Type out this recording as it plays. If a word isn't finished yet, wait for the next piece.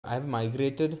I've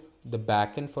migrated the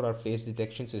backend for our face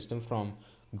detection system from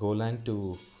Golang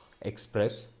to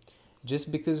Express just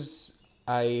because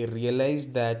I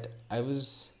realized that I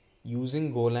was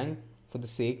using Golang for the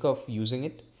sake of using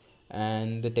it,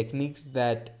 and the techniques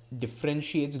that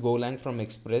differentiates Golang from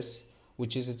Express,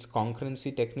 which is its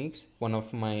concurrency techniques, one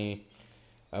of my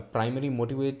primary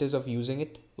motivators of using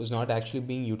it, was not actually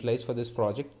being utilized for this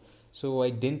project. So I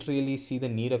didn't really see the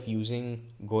need of using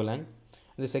Golang.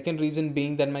 The second reason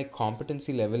being that my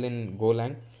competency level in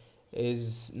Golang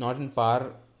is not in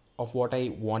par of what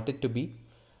I want it to be.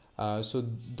 So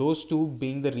those two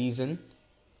being the reason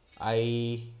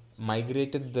I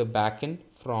migrated the backend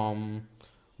from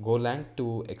Golang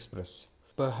to Express.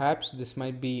 Perhaps this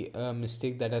might be a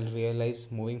mistake that I'll realize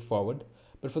moving forward,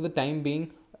 but for the time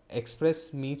being,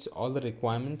 Express meets all the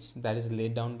requirements that is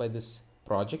laid down by this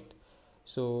project.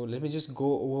 So let me just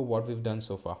go over what we've done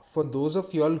so far. For those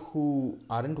of y'all who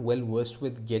aren't well versed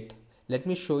with Git, let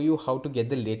me show you how to get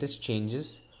the latest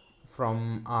changes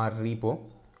from our repo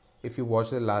if you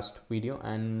watched the last video.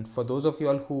 And for those of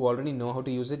y'all who already know how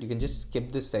to use it, you can just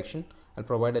skip this section. I'll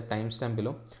provide a timestamp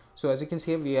below. So as you can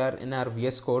see, we are in our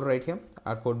VS Code right here,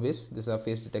 our code base. This is our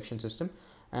face detection system.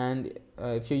 And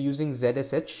if you're using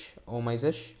ZSH or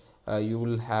MyZesh, you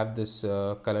will have this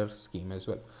color scheme as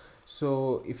well.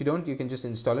 So if you don't, you can just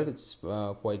install it. It's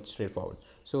quite straightforward.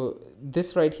 So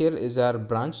this right here is our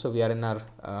branch. So we are in our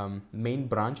main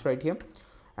branch right here.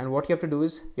 And what you have to do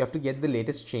is you have to get the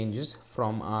latest changes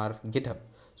from our GitHub.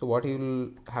 So what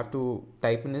you'll have to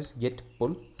type in is git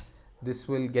pull. This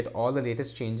will get all the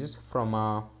latest changes from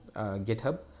our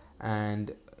GitHub.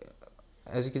 And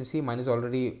as you can see, mine is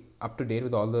already up to date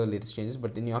with all the latest changes.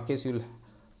 But in your case, you'll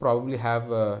probably have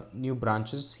new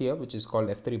branches here, which is called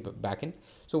F3 backend.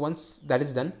 So once that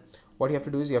is done, what you have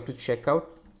to do is you have to check out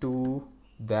to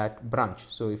that branch.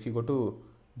 So if you go to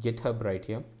GitHub right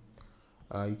here,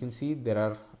 you can see there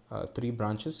are 3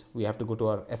 branches. We have to go to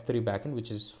our F3 backend,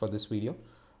 which is for this video.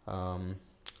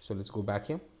 So let's go back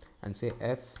here and say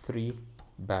F3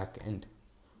 backend.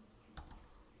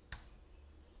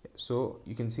 So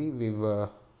you can see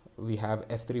we have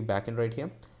F3 backend right here,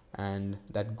 and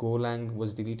that Golang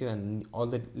was deleted and all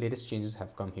the latest changes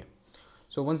have come here.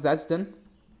 So once that's done,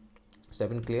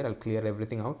 step in clear. I'll clear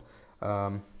everything out.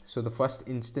 So the first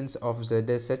instance of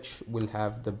ZSH will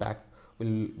have the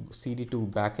will cd to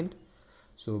backend.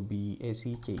 So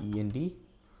backend,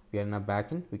 we are in our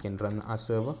backend. We can run our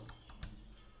server,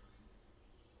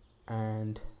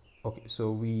 and okay,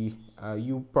 so we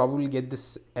you probably get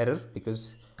this error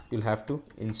because you'll have to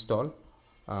install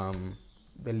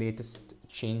the latest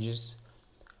changes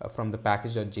from the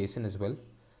package.json as well.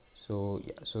 So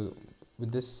yeah, so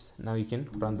with this now you can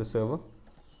run the server.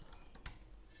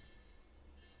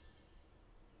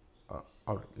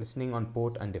 All right, listening on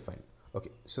port undefined.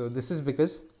 Okay, so this is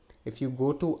because if you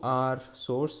go to our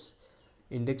source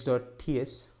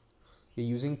index.ts, we're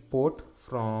using port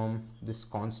from this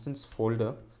constants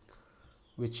folder,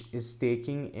 which is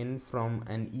taking in from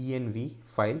an env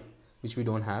file which we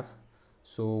don't have.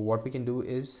 So what we can do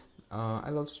is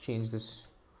I'll also change this.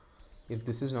 If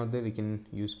this is not there, we can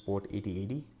use port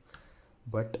 8080,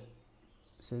 but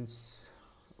since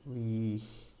we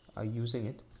are using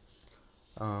it,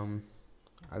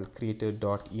 I'll create a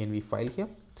 .env file here,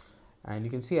 and you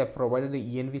can see I've provided an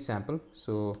env sample.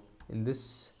 So in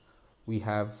this we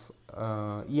have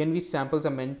env samples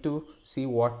are meant to see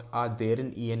what are there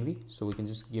in env. So we can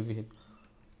just give it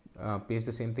paste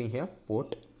the same thing here,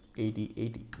 port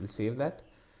 8080. We'll save that,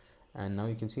 and now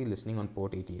you can see listening on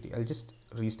port 8080. I'll just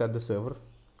restart the server,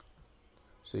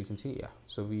 so you can see, yeah,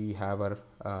 so we have our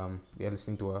we are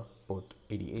listening to our port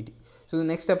 8080. So the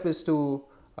next step is to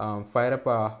fire up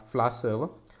a Flask server.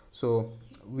 So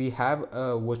we have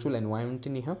a virtual environment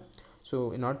in here.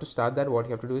 So in order to start that, what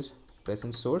you have to do is press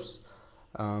in source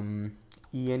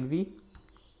env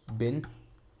bin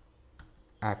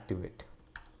activate.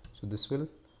 So this will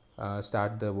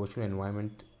start the virtual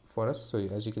environment for us. So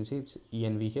as you can see, it's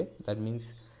env here. That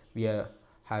means we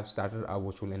have started our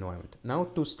virtual environment. Now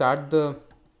to start the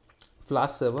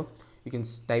Flask server, you can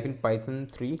type in Python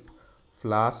 3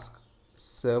 Flask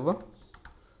server.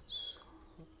 So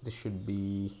this should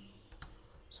be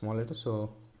small letter.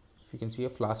 So if you can see a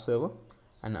Flask server,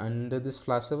 and under this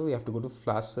Flask server we have to go to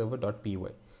flask server.py.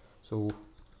 So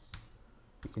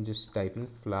you can just type in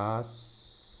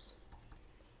flask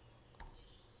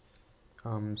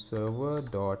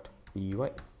server.py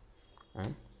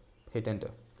and hit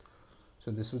enter.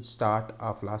 So this would start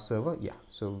our Flask server. Yeah,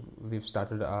 so we've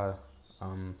started our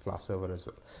Flask server as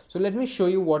well. So let me show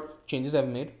you what changes I've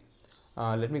made.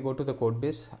 Let me go to the code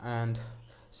base, and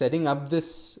setting up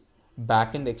this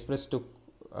backend Express took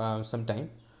some time.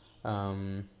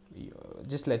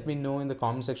 Just let me know in the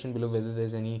comment section below whether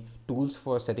there's any tools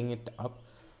for setting it up.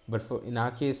 But for in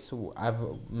our case, I've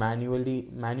manually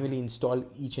installed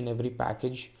each and every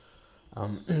package,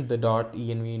 the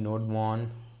 .env, node1,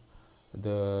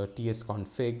 the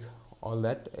tsconfig, all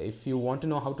that. If you want to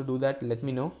know how to do that, let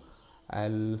me know.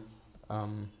 I'll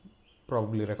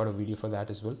probably record a video for that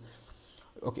as well.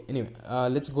 Okay, anyway,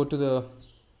 let's go to the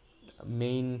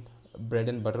main bread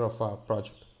and butter of our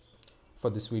project for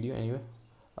this video anyway.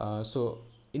 So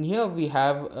in here we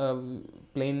have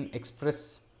plain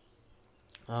express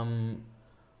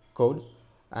code,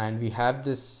 and we have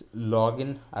this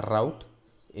login route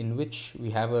in which we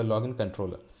have a login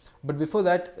controller. But before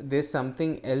that, there's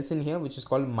something else in here which is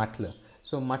called Mutler.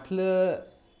 So Mutler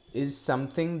is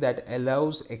something that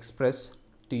allows Express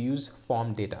to use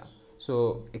form data.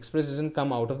 So Express doesn't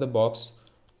come out of the box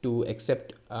to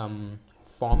accept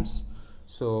forms.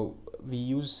 So we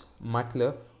use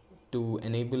Mutler to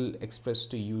enable Express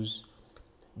to use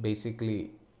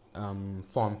basically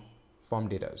form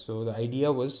data. So the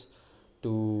idea was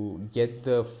to get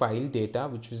the file data,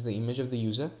 which is the image of the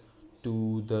user,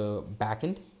 to the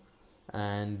backend,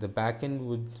 and the backend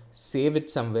would save it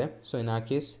somewhere. So in our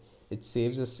case, it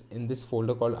saves us in this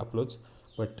folder called uploads,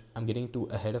 but I'm getting too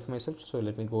ahead of myself, so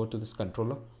let me go to this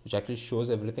controller which actually shows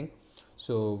everything.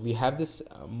 So we have this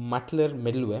Mutler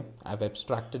middleware. I've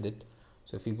abstracted it.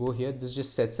 So if you go here, this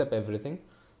just sets up everything.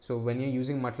 So when you're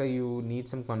using Mutler, you need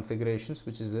some configurations,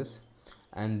 which is this,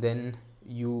 and then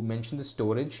you mention the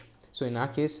storage. So in our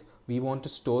case, we want to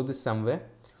store this somewhere,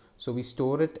 so we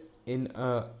store it in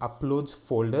a uploads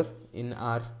folder in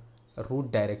our root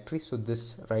directory. So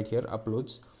this right here,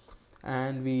 uploads,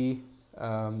 and we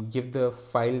give the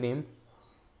file name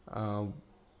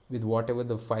with whatever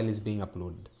the file is being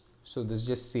uploaded. So this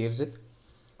just saves it.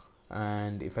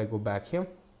 And if I go back here,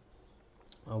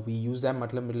 we use that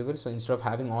Mutler middleware. So instead of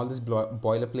having all this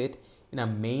boilerplate in our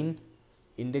main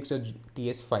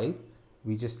index.ts file,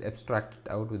 we just abstract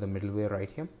it out with the middleware right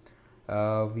here.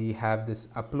 We have this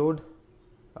upload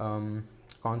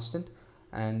constant,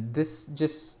 and this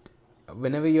just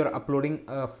whenever you're uploading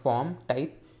a form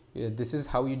type, this is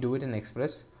how you do it in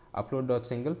Express,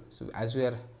 upload.single. So as we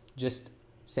are just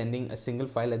sending a single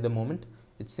file at the moment,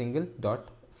 it's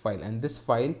single.file, and this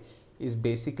file is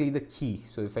basically the key.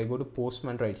 So if I go to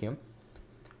Postman right here,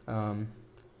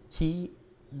 key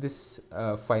this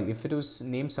file, if it was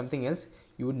named something else,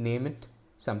 you would name it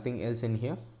something else in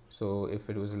here. So if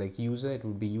it was like user, it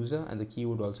would be user, and the key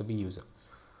would also be user,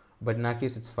 but in our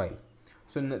case it's file.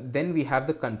 So then we have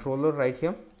the controller right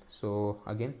here. So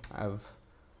again,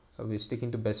 we're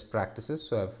sticking to best practices,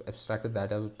 so I've abstracted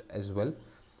that out as well.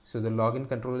 So the login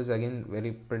controller is again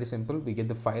pretty simple. We get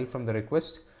the file from the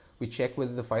request, we check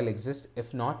whether the file exists.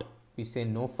 If not, we say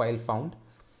no file found,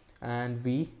 and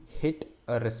we hit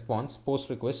a response post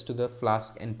request to the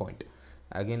flask endpoint.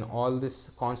 Again, all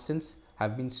these constants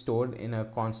have been stored in a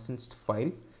constants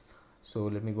file. So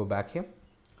let me go back here,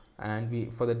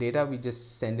 and for the data we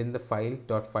just send in the file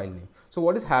name. So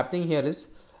what is happening here is,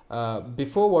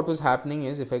 before what was happening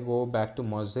is, if I go back to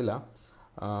Mozilla,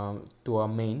 to our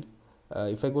main,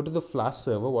 if I go to the Flask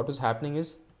server, what was happening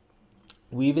is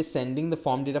we were sending the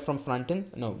form data from front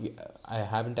end. No, I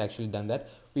haven't actually done that.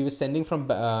 We were sending from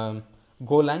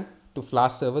Golang to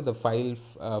Flask server the file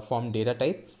form data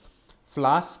type.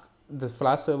 The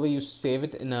Flask server used to save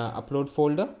it in a upload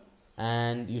folder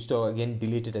and used to again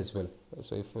delete it as well.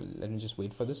 So if let me just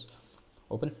wait for this,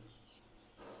 open.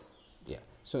 Yeah,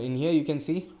 so in here you can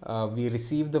see we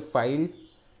received the file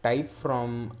type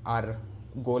from our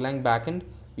Golang backend.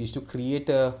 We used to create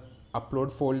a upload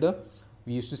folder,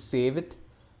 we used to save it,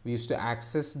 we used to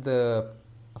access the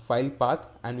file path,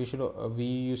 and we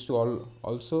used to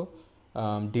also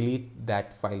delete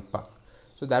that file path.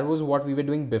 So that was what we were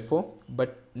doing before,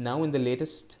 but now in the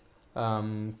latest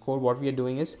code, what we are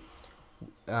doing is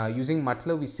using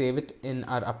Mutler, we save it in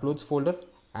our uploads folder.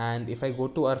 And if I go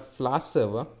to our Flask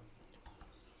server,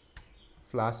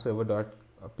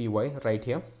 flaskserver.py right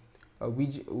here,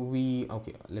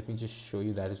 okay, let me just show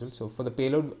you that as well. So for the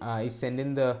payload, I send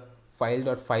in the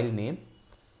file.file name,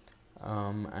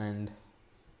 and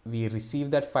we receive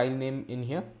that file name in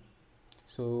here.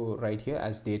 So right here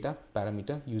as data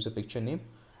parameter, user picture name,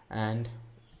 and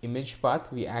image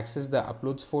path, we access the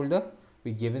uploads folder,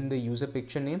 we give in the user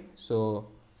picture name. So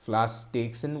Flask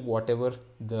takes in whatever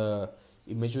the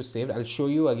image was saved. I'll show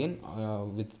you again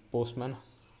with Postman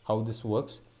how this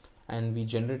works, and we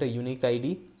generate a unique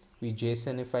ID, we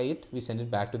JSONify it, we send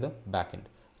it back to the backend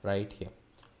right here.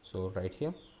 So right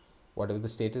here, whatever the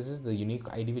status is, the unique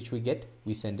ID which we get,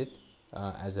 we send it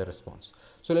as a response.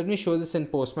 So let me show this in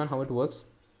Postman how it works.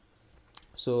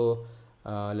 So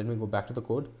let me go back to the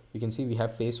code. You can see we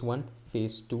have phase 1,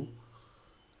 phase 2,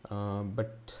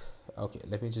 but okay,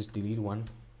 let me just delete one.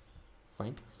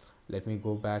 Fine, let me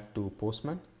go back to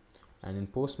postman, and in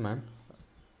postman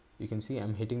you can see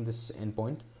I'm hitting this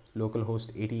endpoint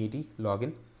localhost 8080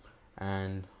 login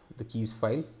and the keys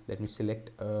file. Let me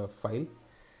select a file.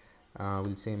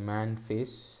 We'll say man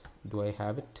face. Do I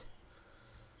have it?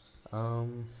 I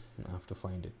have to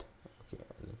find it. Okay,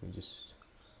 let me just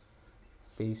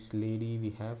face lady.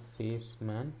 We have face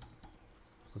man.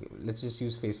 Okay, let's just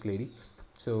use face lady.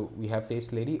 So we have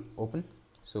face lady open.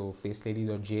 So face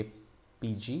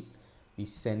lady.jpg, we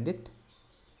send it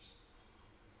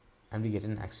and we get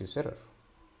an access error.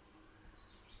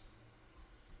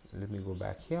 Let me go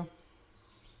back here.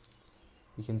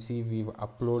 You can see we've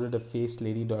uploaded a face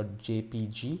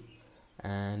lady.jpg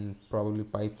and probably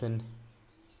Python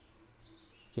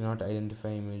cannot identify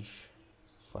image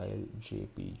file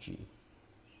jpg.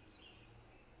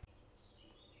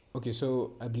 Okay,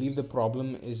 so I believe the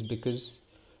problem is because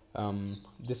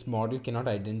this model cannot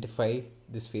identify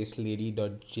this face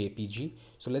lady.jpg.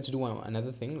 So let's do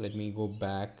another thing. Let me go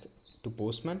back to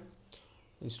postman.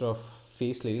 Instead of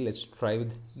face lady, let's try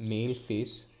with male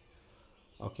face.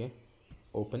 Okay,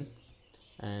 open,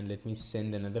 and let me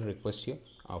send another request here.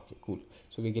 Okay, cool.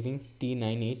 So we're getting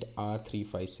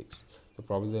T98R356.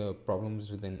 The problem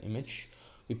is with an image.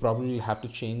 We probably will have to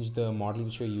change the model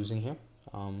which we're using here.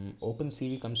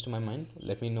 OpenCV comes to my mind.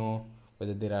 Let me know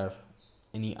whether there are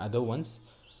any other ones.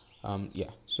 Yeah,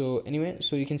 so anyway,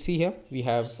 so you can see here we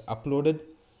have uploaded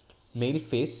male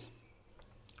face.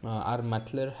 Our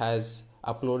Mutler has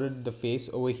uploaded the face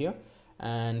over here,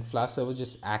 and Flask server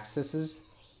just accesses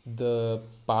the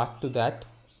path to that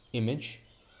image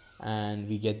and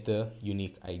we get the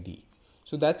unique ID.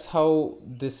 So that's how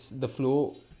the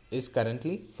flow is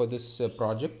currently for this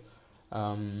project.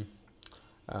 So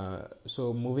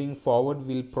moving forward,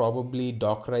 we'll probably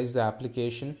dockerize the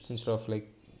application instead of like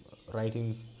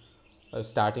writing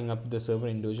starting up the server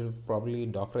individual. Probably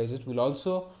dockerize it. We'll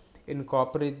also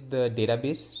incorporate the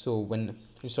database, so when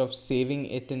instead of saving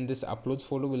it in this uploads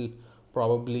folder, we'll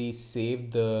probably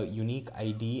save the unique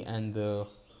ID and the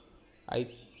I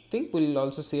think we'll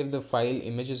also save the file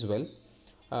image as well.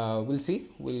 We'll see.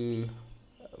 We'll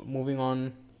moving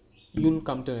on, you'll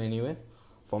come to anyway.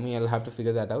 For me, I'll have to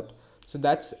figure that out. So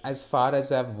that's as far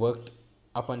as I've worked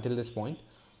up until this point.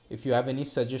 If you have any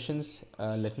suggestions,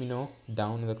 let me know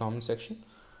down in the comment section.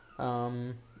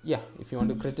 Yeah, if you want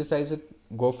to criticize it,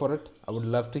 go for it. I would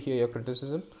love to hear your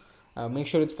criticism. Make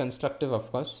sure it's constructive,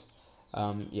 of course.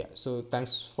 Yeah, so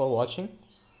thanks for watching.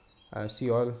 See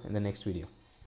you all in the next video.